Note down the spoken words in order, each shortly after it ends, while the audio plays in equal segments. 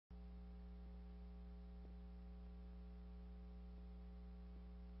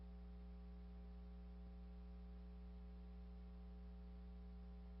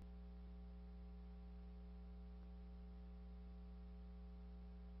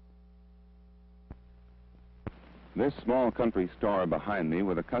This small country store behind me,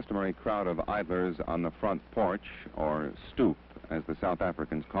 with a customary crowd of idlers on the front porch, or stoop, as the South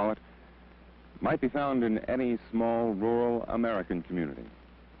Africans call it, might be found in any small rural American community.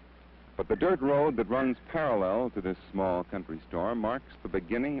 But the dirt road that runs parallel to this small country store marks the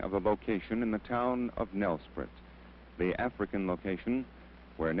beginning of a location in the town of Nelspruit, the African location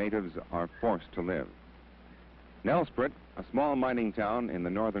where natives are forced to live. Nelspruit, a small mining town in the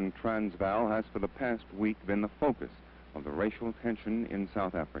northern Transvaal, has for the past week been the focus of the racial tension in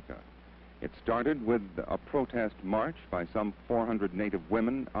South Africa. It started with a protest march by some 400 native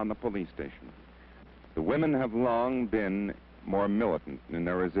women on the police station. The women have long been more militant in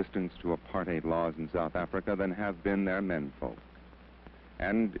their resistance to apartheid laws in South Africa than have been their menfolk.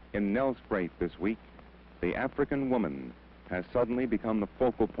 And in Nelspruit this week, the African woman has suddenly become the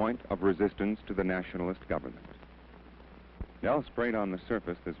focal point of resistance to the nationalist government. Nelspruit on the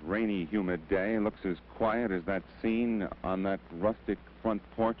surface, this rainy, humid day, looks as quiet as that scene on that rustic front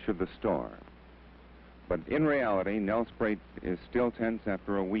porch of the store. But in reality, Nelspruit is still tense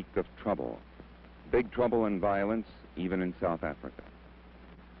after a week of trouble. Big trouble and violence, even in South Africa.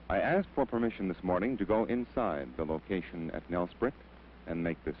 I asked for permission this morning to go inside the location at Nelspruit and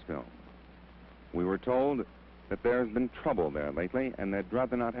make this film. We were told that there's been trouble there lately, and they'd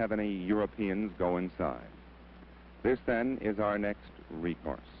rather not have any Europeans go inside. This, then, is our next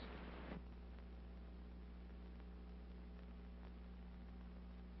recourse.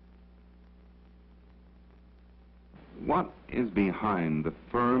 What is behind the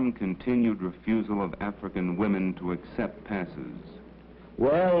firm, continued refusal of African women to accept passes?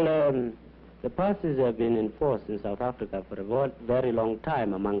 Well, the passes have been enforced in South Africa for a very long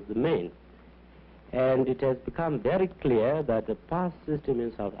time among the men. And it has become very clear that the pass system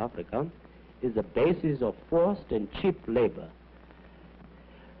in South Africa is the basis of forced and cheap labor.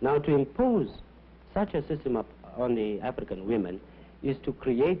 Now, to impose such a system on the African women is to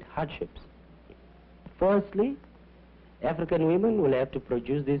create hardships. Firstly, African women will have to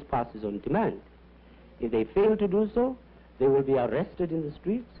produce these passes on demand. If they fail to do so, they will be arrested in the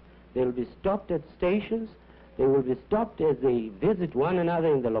streets, they will be stopped at stations, they will be stopped as they visit one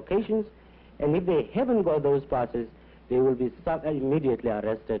another in the locations, and if they haven't got those passes, they will be immediately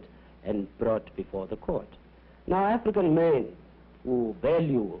arrested and brought before the court. Now, African men who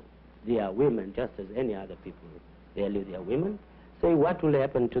value their women just as any other people value their women, say what will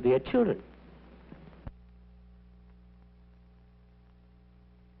happen to their children.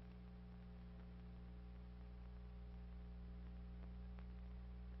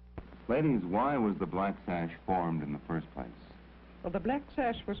 Ladies, why was the Black Sash formed in the first place? Well, the Black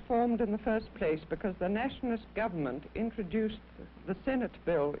Sash was formed in the first place because the nationalist government introduced the Senate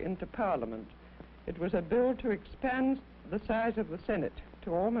bill into Parliament. It was a bill to expand the size of the Senate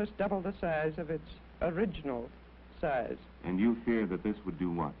to almost double the size of its original size. And you fear that this would do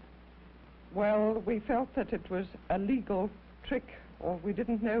what? Well, we felt that it was a legal trick, or we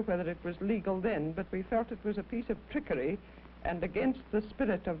didn't know whether it was legal then, but we felt it was a piece of trickery and against the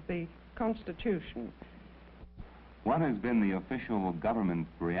spirit of the Constitution. What has been the official government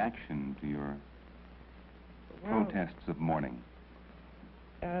reaction to your protests of mourning?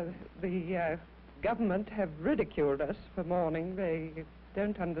 The government have ridiculed us for mourning. They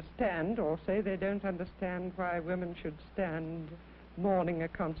don't understand, or say they don't understand, why women should stand mourning a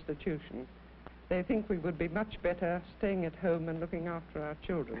constitution. They think we would be much better staying at home and looking after our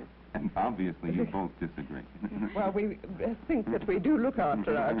children. And obviously you both disagree. Well, we think that we do look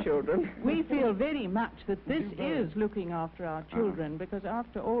after our children. We feel very much that this is looking after our children, because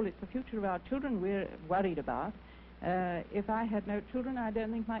after all, it's the future of our children we're worried about. If I had no children, I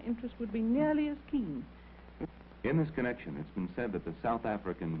don't think my interest would be nearly as keen. In this connection, it's been said that the South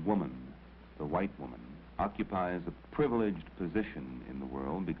African woman, the white woman, occupies a privileged position in the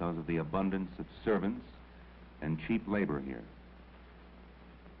world because of the abundance of servants and cheap labor here.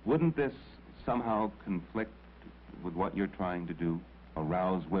 Wouldn't this somehow conflict with what you're trying to do,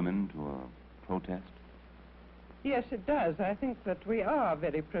 arouse women to a protest? Yes, it does. I think that we are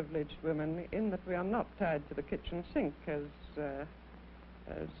very privileged women in that we are not tied to the kitchen sink as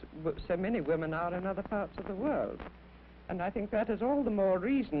so many women are in other parts of the world. And I think that is all the more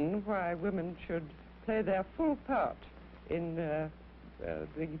reason why women should play their full part in the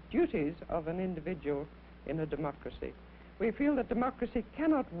duties of an individual in a democracy. We feel that democracy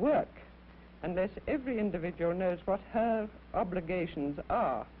cannot work unless every individual knows what her obligations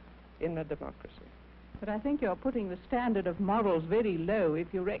are in a democracy. But I think you're putting the standard of morals very low if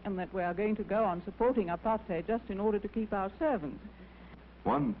you reckon that we are going to go on supporting apartheid just in order to keep our servants.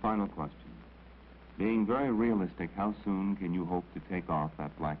 One final question. Being very realistic, how soon can you hope to take off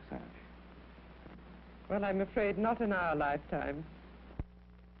that Black Sash? Well, I'm afraid not in our lifetime.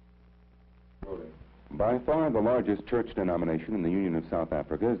 By far the largest church denomination in the Union of South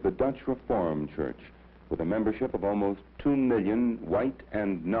Africa is the Dutch Reformed Church, with a membership of almost 2 million white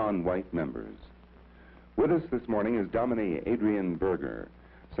and non-white members. With us this morning is Dominee Adrian Berger,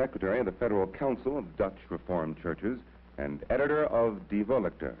 Secretary of the Federal Council of Dutch Reformed Churches and editor of Die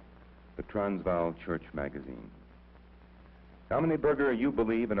Volkte, the Transvaal Church magazine. Dominee Berger, you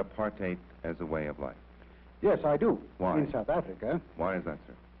believe in apartheid as a way of life. Yes, I do. Why? In South Africa. Why is that,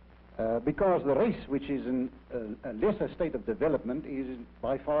 sir? Because the race, which is in a lesser state of development, is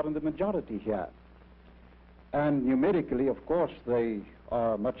by far in the majority here. And numerically, of course, they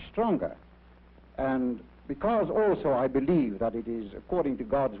are much stronger. And because also I believe that it is according to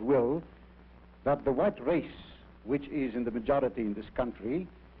God's will that the white race, which is in the majority in this country,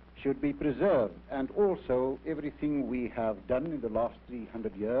 should be preserved. And also everything we have done in the last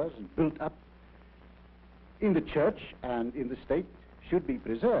 300 years and built up in the church and in the state should be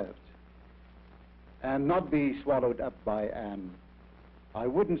preserved and not be swallowed up by an, I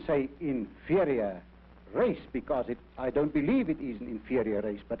wouldn't say inferior race, because I don't believe it is an inferior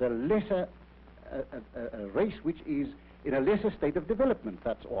race, but a lesser a race which is in a lesser state of development,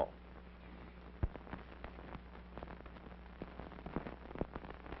 that's all.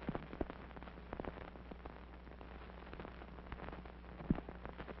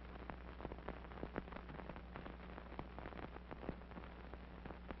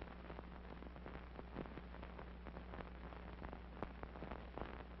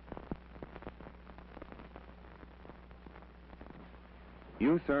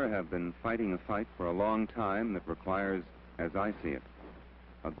 You, sir, have been fighting a fight for a long time that requires, as I see it,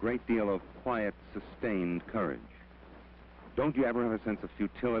 a great deal of quiet, sustained courage. Don't you ever have a sense of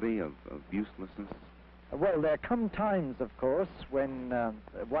futility, of uselessness? Well, there come times, of course, when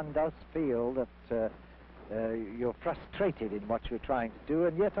one does feel that you're frustrated in what you're trying to do,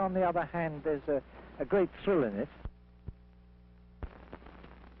 and yet, on the other hand, there's a great thrill in it.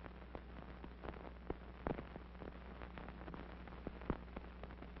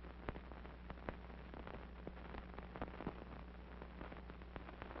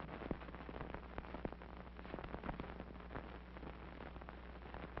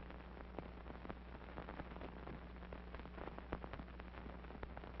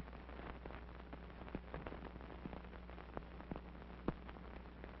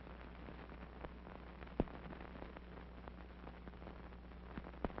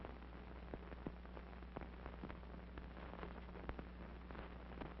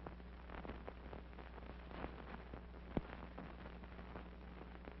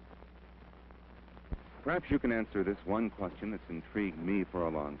 Perhaps you can answer this one question that's intrigued me for a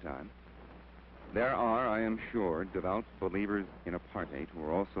long time. There are, I am sure, devout believers in apartheid who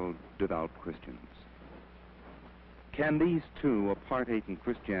are also devout Christians. Can these two, apartheid and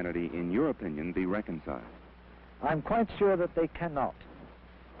Christianity, in your opinion, be reconciled? I'm quite sure that they cannot.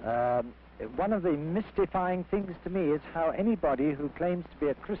 One of the mystifying things to me is how anybody who claims to be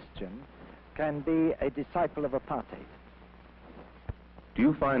a Christian can be a disciple of apartheid. Do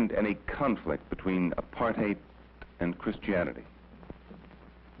you find any conflict between apartheid and Christianity?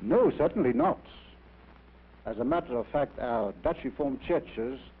 No, certainly not. As a matter of fact, our Dutch Reformed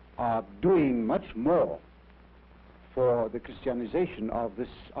churches are doing much more for the Christianization of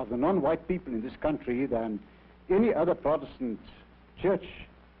the non-white people in this country than any other Protestant church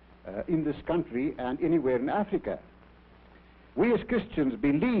in this country and anywhere in Africa. We as Christians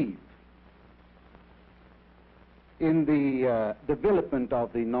believe in the development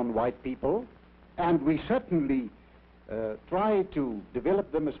of the non-white people, and we certainly try to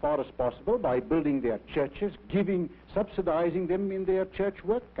develop them as far as possible by building their churches, subsidizing them in their church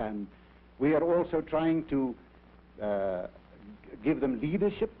work, and we are also trying to give them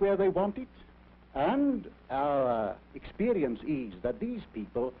leadership where they want it. And our experience is that these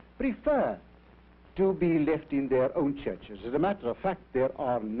people prefer to be left in their own churches. As a matter of fact, there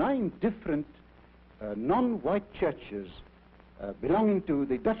are 9 different non-white churches belonging to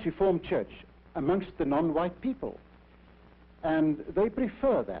the Dutch Reformed Church amongst the non-white people. And they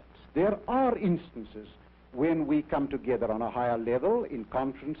prefer that. There are instances when we come together on a higher level in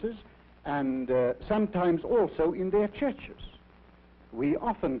conferences and sometimes also in their churches. We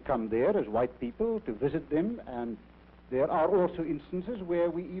often come there as white people to visit them, and there are also instances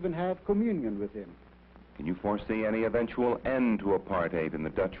where we even have communion with them. Can you foresee any eventual end to apartheid in the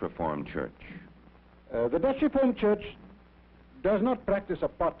Dutch Reformed Church? The Dutch Reformed Church does not practice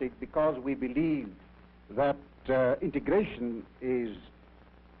apartheid because we believe that integration is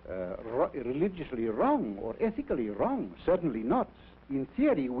religiously wrong or ethically wrong. Certainly not. in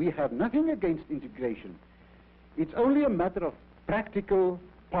theory, we have nothing against integration. It's only a matter of practical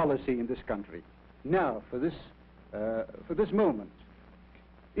policy in this country. Now, for this moment,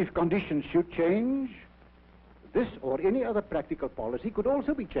 if conditions should change, this or any other practical policy could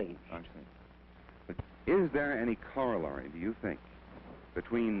also be changed. I see. But is there any corollary, do you think,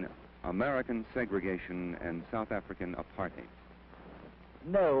 between American segregation and South African apartheid?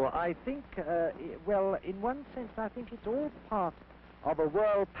 No, I think, well, in one sense, I think it's all part of a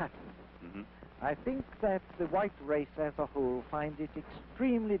world pattern. Mm-hmm. I think that the white race as a whole find it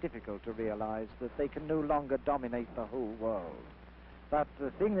extremely difficult to realize that they can no longer dominate the whole world. But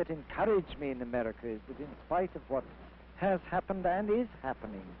the thing that encouraged me in America is that in spite of what has happened and is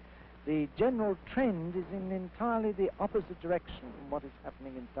happening, the general trend is in entirely the opposite direction from what is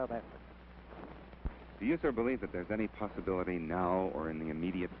happening in South Africa. Do you, sir, believe that there's any possibility now or in the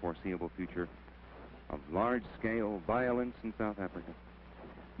immediate foreseeable future of large-scale violence in South Africa?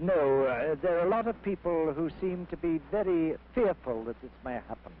 No, there are a lot of people who seem to be very fearful that this may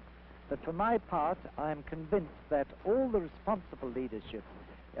happen. But for my part, I'm convinced that all the responsible leadership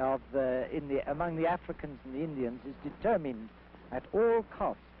among the Africans and the Indians is determined at all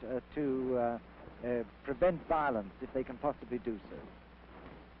costs to prevent violence if they can possibly do so.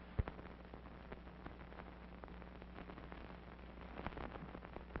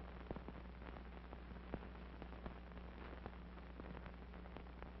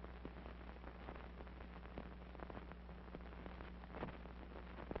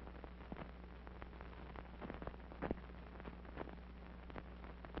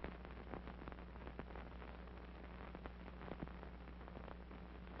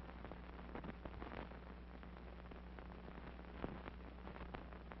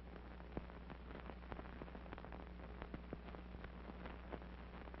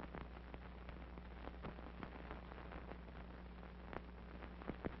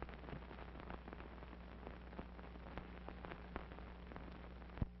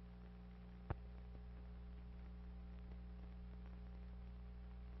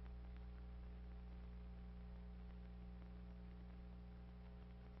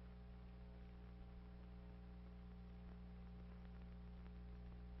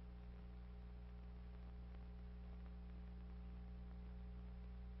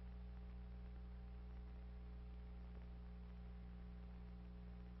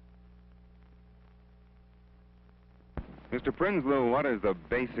 Mr. Prinsloo, what is the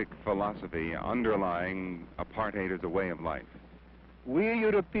basic philosophy underlying apartheid as a way of life? We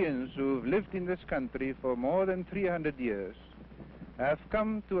Europeans who've lived in this country for more than 300 years have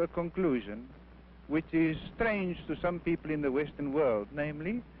come to a conclusion which is strange to some people in the Western world,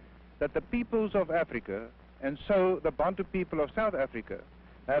 namely that the peoples of Africa, and so the Bantu people of South Africa,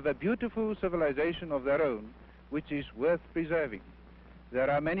 have a beautiful civilization of their own which is worth preserving.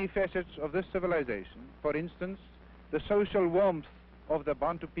 There are many facets of this civilization. For instance, the social warmth of the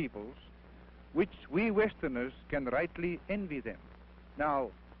Bantu peoples, which we Westerners can rightly envy them. Now,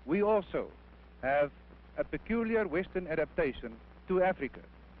 we also have a peculiar Western adaptation to Africa.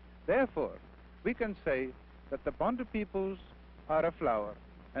 Therefore, we can say that the Bantu peoples are a flower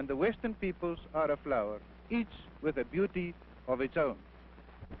and the Western peoples are a flower, each with a beauty of its own.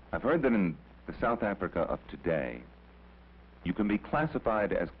 I've heard that in the South Africa of today, you can be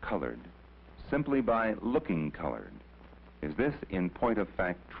classified as colored simply by looking colored. Is this, in point of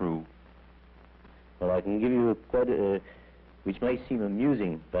fact, true? Well, I can give you quite a, which may seem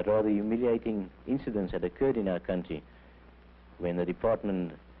amusing, but rather humiliating incidents that occurred in our country when the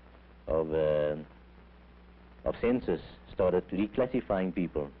Department of Census started reclassifying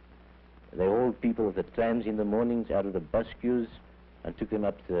people. They hauled people with the trams in the mornings out of the bus queues and took them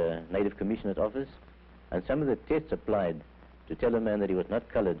up to the Native Commissioner's office. And some of the tests applied to tell a man that he was not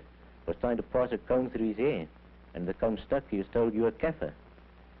colored was trying to pass a comb through his hair. And the comb stuck, he was told you were Kaffir.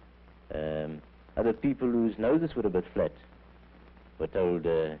 Other people whose noses were a bit flat were told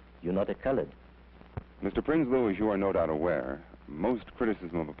you're not a colored. Mr. Prinsloo, as you are no doubt aware, most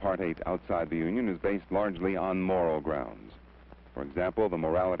criticism of apartheid outside the Union is based largely on moral grounds. For example, the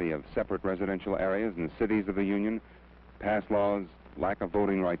morality of separate residential areas in the cities of the Union, past laws, lack of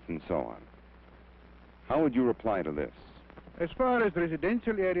voting rights, and so on. How would you reply to this? As far as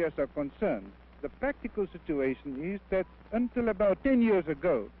residential areas are concerned, the practical situation is that until about 10 years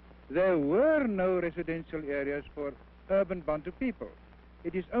ago, there were no residential areas for urban Bantu people.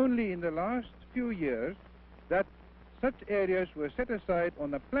 It is only in the last few years that such areas were set aside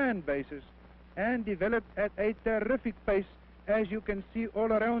on a planned basis and developed at a terrific pace, as you can see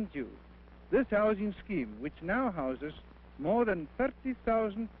all around you. This housing scheme, which now houses more than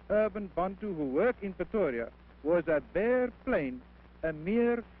 30,000 urban Bantu who work in Pretoria, was a bare plain a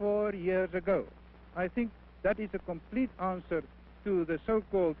mere 4 years ago. I think that is a complete answer to the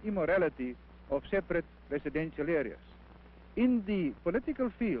so-called immorality of separate residential areas. In the political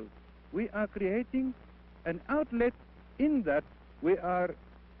field, we are creating an outlet in that we are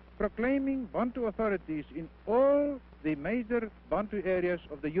proclaiming Bantu authorities in all the major Bantu areas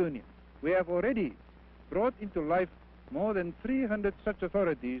of the Union. We have already brought into life more than 300 such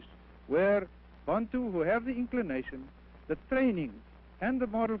authorities where Bantu who have the inclination, the training and the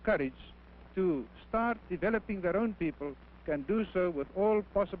moral courage to start developing their own people can do so with all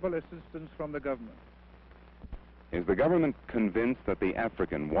possible assistance from the government. Is the government convinced that the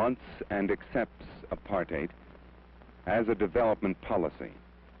African wants and accepts apartheid as a development policy?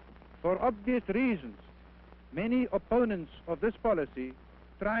 For obvious reasons, many opponents of this policy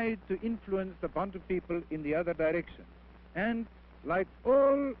tried to influence the Bantu people in the other direction. And like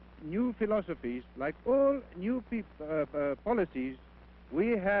all new philosophies, like all new policies, we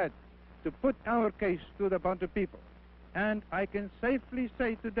had to put our case to the Bantu people. And I can safely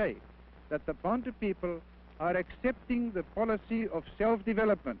say today that the Bantu people are accepting the policy of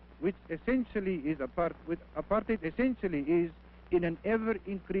self-development, which essentially is apartheid essentially is in an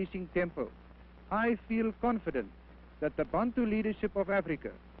ever-increasing tempo. I feel confident that the Bantu leadership of Africa,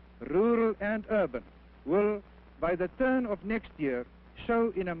 rural and urban, will, by the turn of next year,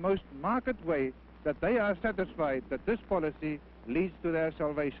 show in a most marked way that they are satisfied that this policy leads to their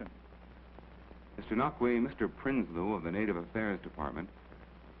salvation. Mr. Nakwe, Mr. Prinsloo of the Native Affairs Department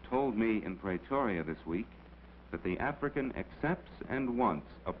told me in Pretoria this week that the African accepts and wants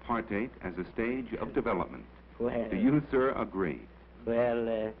apartheid as a stage of development. Well, do you, sir, agree?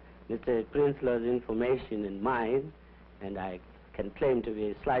 Well, Mr. Prinsloo's information and mine, and I can claim to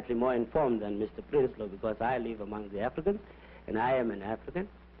be slightly more informed than Mr. Prinsloo because I live among the Africans, and I am an African,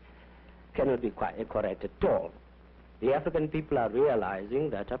 cannot be quite correct at all. The African people are realizing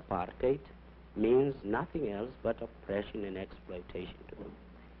that apartheid means nothing else but oppression and exploitation to them.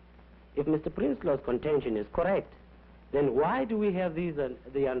 If Mr. Prinsloo's contention is correct, then why do we have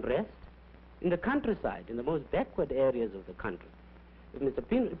the unrest in the countryside, in the most backward areas of the country? If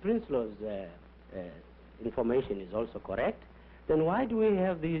Mr. Prinsloo's information is also correct, then why do we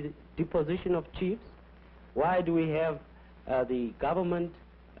have the deposition of chiefs? Why do we have the government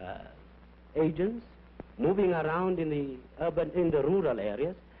agents moving around in the rural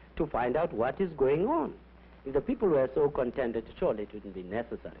areas to find out what is going on? If the people were so contented, surely it wouldn't be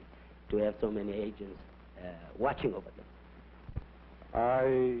necessary to have so many agents watching over them.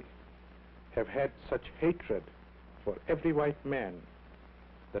 I have had such hatred for every white man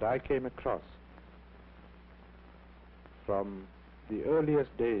that I came across from the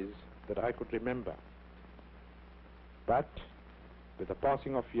earliest days that I could remember. But with the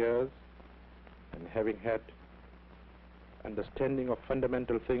passing of years and having had understanding of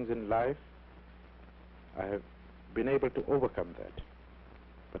fundamental things in life, I have been able to overcome that.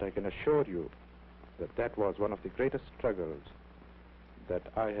 But I can assure you that that was one of the greatest struggles that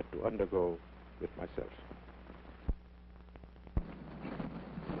I had to undergo with myself.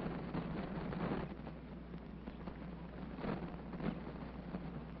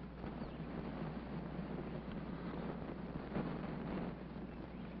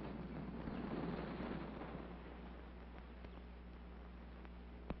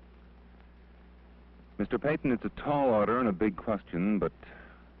 Mr. Payton, it's a tall order and a big question, but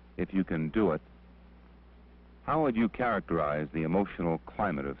if you can do it, how would you characterize the emotional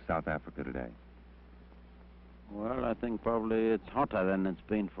climate of South Africa today? Well, I think probably it's hotter than it's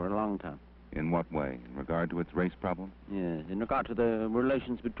been for a long time. In what way? In regard to its race problem? Yes, in regard to the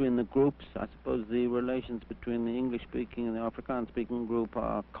relations between the groups, I suppose the relations between the English-speaking and the Afrikaans-speaking group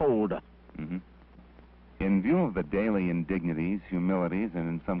are colder. Mm-hmm. In view of the daily indignities, humilities, and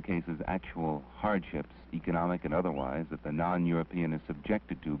in some cases actual hardships, economic and otherwise, that the non-European is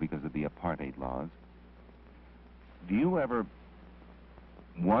subjected to because of the apartheid laws, do you ever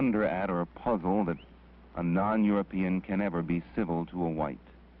wonder at or puzzle that a non-European can ever be civil to a white?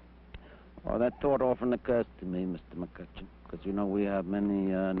 Oh, that thought often occurs to me, Mr. McCutcheon, because, you know, we have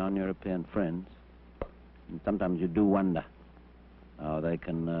many non-European friends, and sometimes you do wonder how they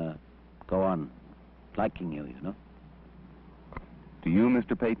can go on liking you, you know. Do you,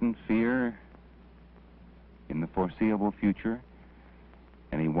 Mr. Payton, fear in the foreseeable future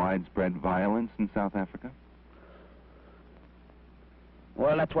any widespread violence in South Africa?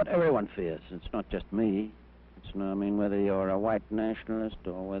 Well, that's what everyone fears. It's not just me. It's not, I mean, whether you're a white nationalist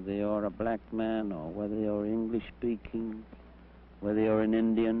or whether you're a black man or whether you're English-speaking, whether you're an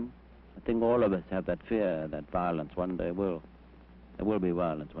Indian. I think all of us have that fear that violence one day will. There will be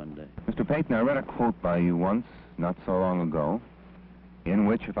violence one day. Mr. Payton, I read a quote by you once, not so long ago, in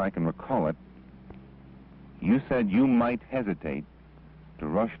which, if I can recall it, you said you might hesitate to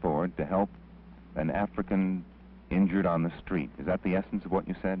rush forward to help an African injured on the street. Is that the essence of what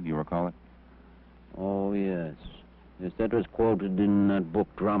you said? You recall it? Oh, yes. Yes, that was quoted in that book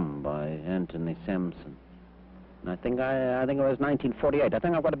Drum by Anthony Sampson. And I think it was 1948. I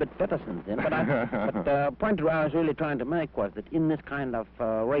think I got a bit better since then. But the point I was really trying to make was that in this kind of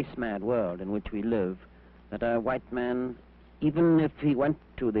race-mad world in which we live, that a white man, even if he went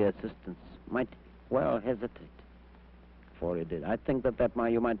to the assistance, might well hesitate before he did. I think that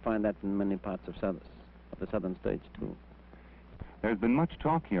you might find that in many parts of the southern states, too. There's been much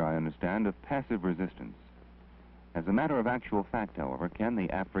talk here, I understand, of passive resistance. As a matter of actual fact, however, can the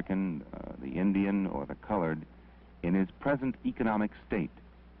African, the Indian, or the colored, in his present economic state,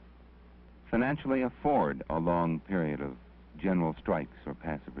 financially afford a long period of general strikes or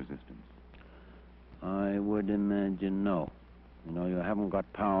passive resistance? I would imagine no. You know, you haven't got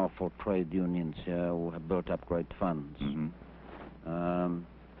powerful trade unions here who have built up great funds. Mm-hmm.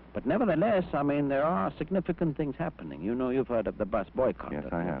 But nevertheless, I mean, there are significant things happening. You know, you've heard of the bus boycott. Yes,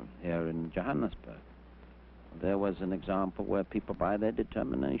 I have. Here in Johannesburg. There was an example where people, by their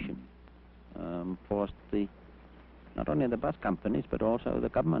determination, forced not only the bus companies, but also the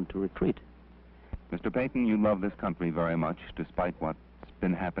government to retreat. Mr. Payton, you love this country very much, despite what's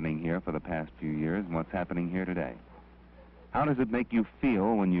been happening here for the past few years and what's happening here today. How does it make you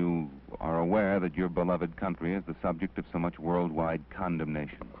feel when you are aware that your beloved country is the subject of so much worldwide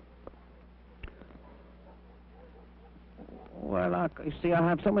condemnation? Well, you see, I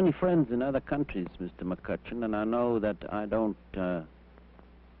have so many friends in other countries, Mr. McCutcheon, and I know that I'm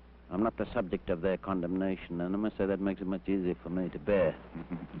not the subject of their condemnation, and I must say that makes it much easier for me to bear,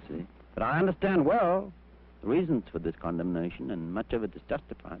 you see. But I understand well the reasons for this condemnation, and much of it is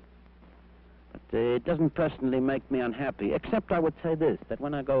justified. But it doesn't personally make me unhappy, except I would say this, that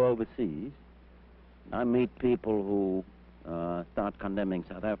when I go overseas, I meet people who start condemning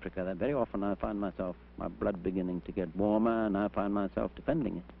South Africa, that very often I find my blood beginning to get warmer, and I find myself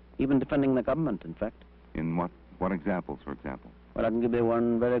defending it, even defending the government, in fact. In what examples, for example? Well, I can give you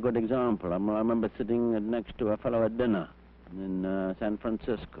one very good example. I remember sitting next to a fellow at dinner in San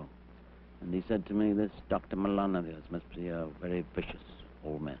Francisco, and he said to me, this Dr. Milan of yours must be a very vicious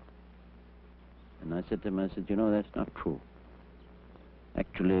old man. And I said to him, you know, that's not true.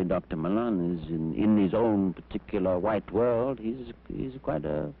 Actually, Dr. Milan is in his own particular white world, he's quite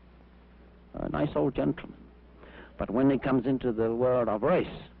a nice old gentleman. But when he comes into the world of race,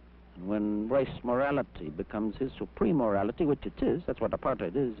 and when race morality becomes his supreme morality, which it is, that's what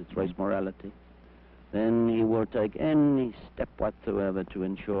apartheid is, it's race morality, then he will take any step whatsoever to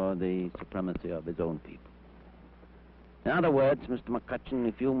ensure the supremacy of his own people. In other words, Mr. McCutcheon,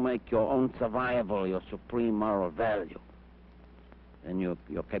 if you make your own survival your supreme moral value, then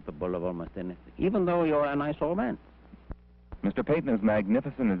you're capable of almost anything, even though you're a nice old man. Mr. Payton, as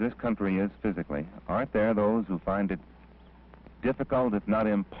magnificent as this country is physically, aren't there those who find it difficult, if not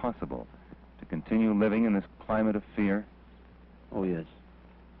impossible, to continue living in this climate of fear? Oh, yes.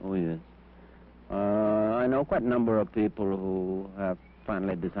 Oh, yes. I know quite a number of people who have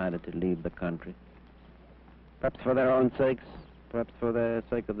finally decided to leave the country. Perhaps for their own sakes, perhaps for the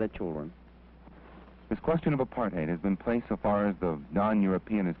sake of their children. This question of apartheid has been placed, so far as the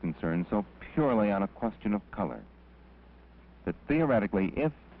non-European is concerned, so purely on a question of color, that theoretically,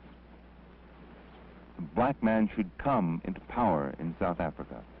 if the black man should come into power in South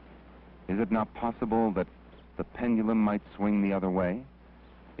Africa, is it not possible that the pendulum might swing the other way?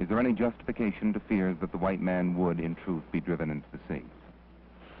 Is there any justification to fears that the white man would, in truth, be driven into the sea?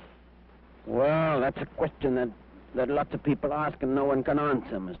 Well, that's a question that lots of people ask and no one can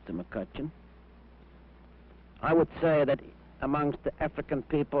answer, Mr. McCutcheon. I would say that amongst the African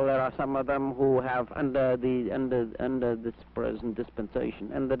people, there are some of them who have, under this present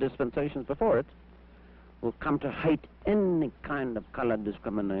dispensation and the dispensations before it, will come to hate any kind of color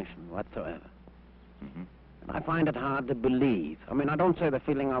discrimination whatsoever. Mm-hmm. And I find it hard to believe. I mean, I don't say the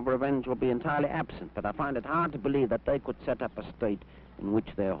feeling of revenge will be entirely absent, but I find it hard to believe that they could set up a state in which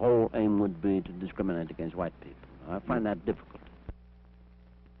their whole aim would be to discriminate against white people. I find that difficult.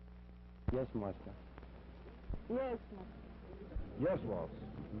 Yes, Master. Yes, Yes, Waltz.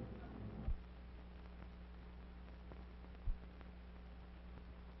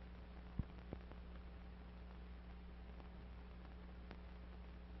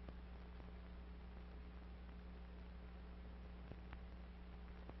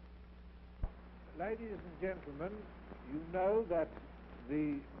 Ladies and gentlemen, you know that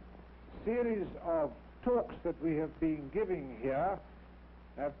the series of talks that we have been giving here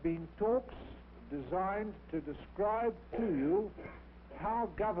have been talks designed to describe to you how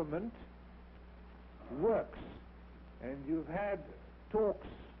government works. And you've had talks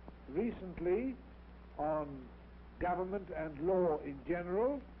recently on government and law in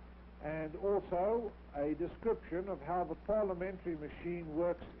general, and also a description of how the parliamentary machine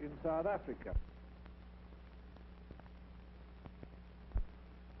works in South Africa.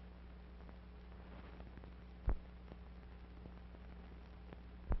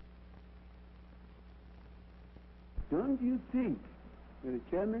 Don't you think, Mr.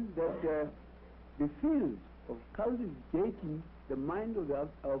 Chairman, that the field of cultivating the mind of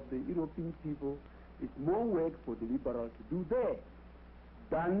the European people is more work for the liberals to do there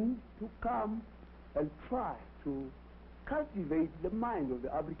than to come and try to cultivate the mind of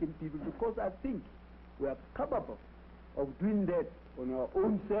the African people, because I think we are capable of doing that on our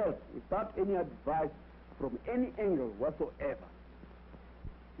own self without any advice from any angle whatsoever.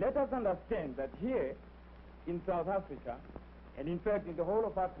 Let us understand that here in South Africa, and in fact in the whole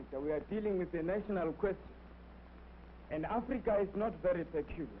of Africa, we are dealing with a national question. And Africa is not very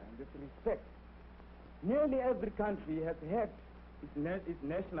peculiar in this respect. Nearly every country has had its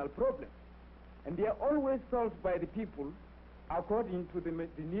national problems, and they are always solved by the people according to the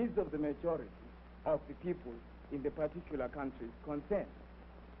needs of the majority of the people in the particular countries concerned.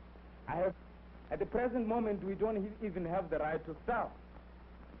 At the present moment, we don't even have the right to starve.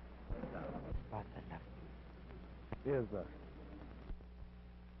 Yes, sir.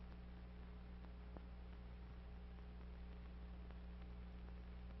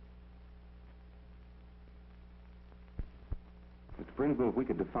 Mr. Brinslow, if we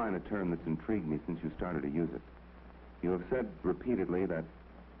could define a term that's intrigued me since you started to use it. You have said repeatedly that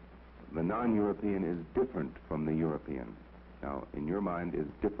the non-European is different from the European. Now, in your mind, is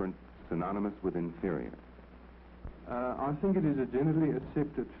different synonymous with inferior? I think it is a generally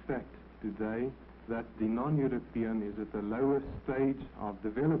accepted fact today that the non-European is at a lower stage of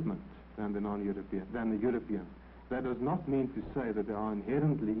development than the European. That does not mean to say that they are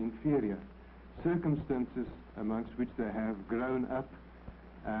inherently inferior. Circumstances amongst which they have grown up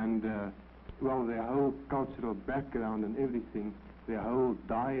and, their whole cultural background and everything, their whole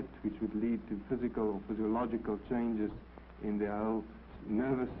diet, which would lead to physical or physiological changes in their whole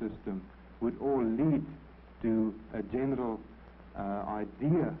nervous system, would all lead to a general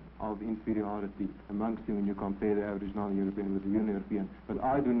idea of inferiority amongst them when you compare the average non-European with the European. But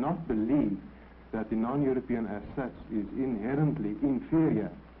I do not believe that the non-European as such is inherently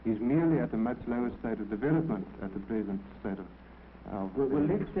inferior. He's merely at a much lower state of development at the present state of... Well,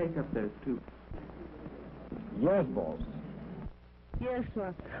 let's take up those two. Yes, boss. Yes,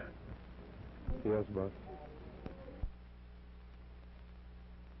 boss. Yes, boss.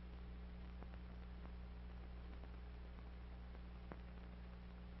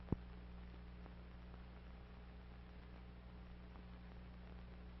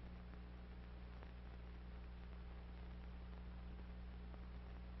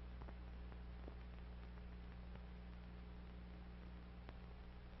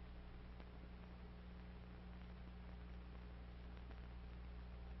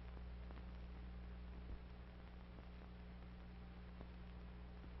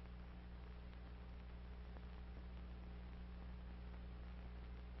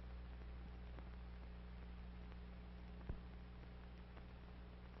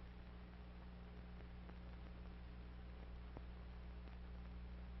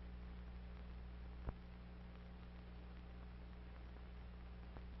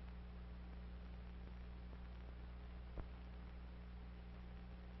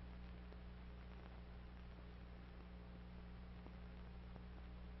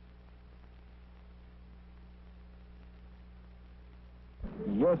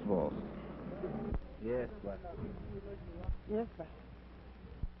 Yes, boss. Yes, boss. Yes, boss.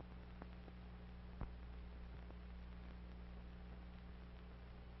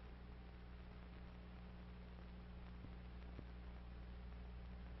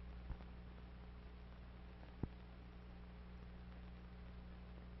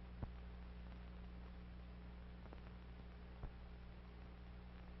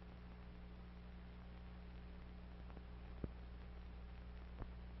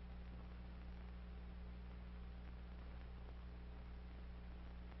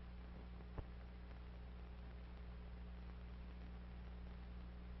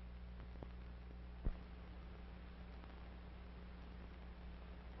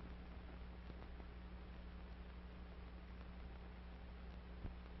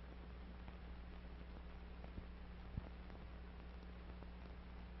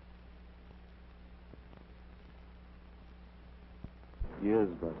 Yes,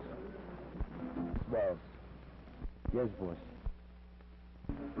 boss. Boss. Yes, boss.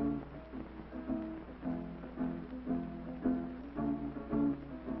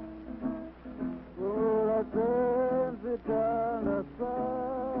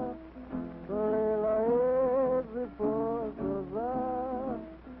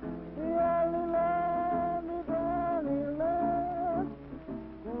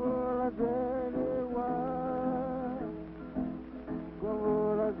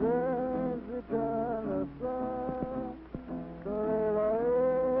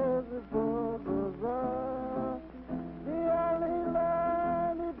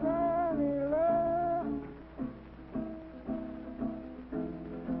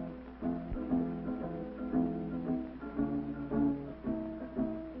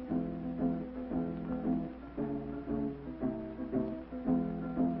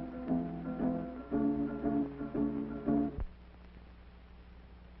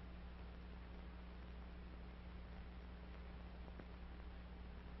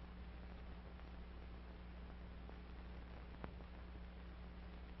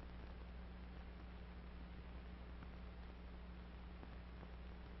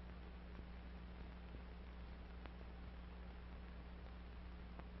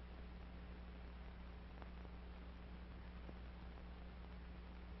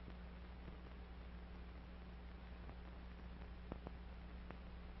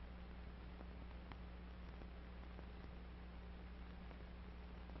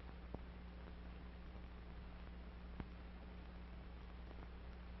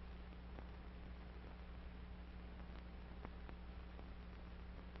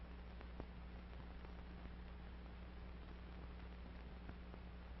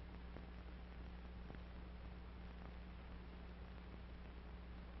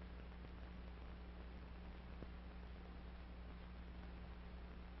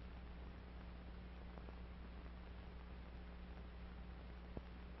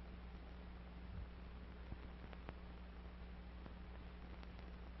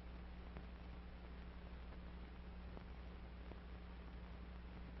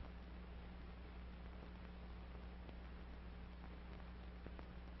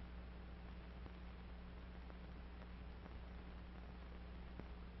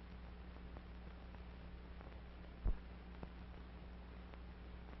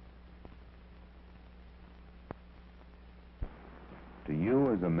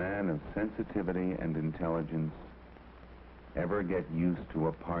 you, as a man of sensitivity and intelligence, ever get used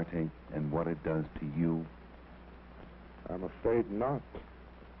to apartheid and what it does to you? I'm afraid not,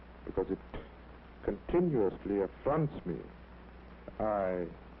 because it continuously affronts me. I'm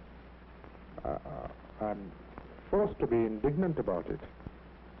forced to be indignant about it.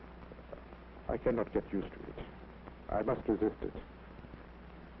 I cannot get used to it. I must resist it.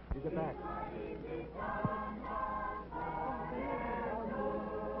 Is it back?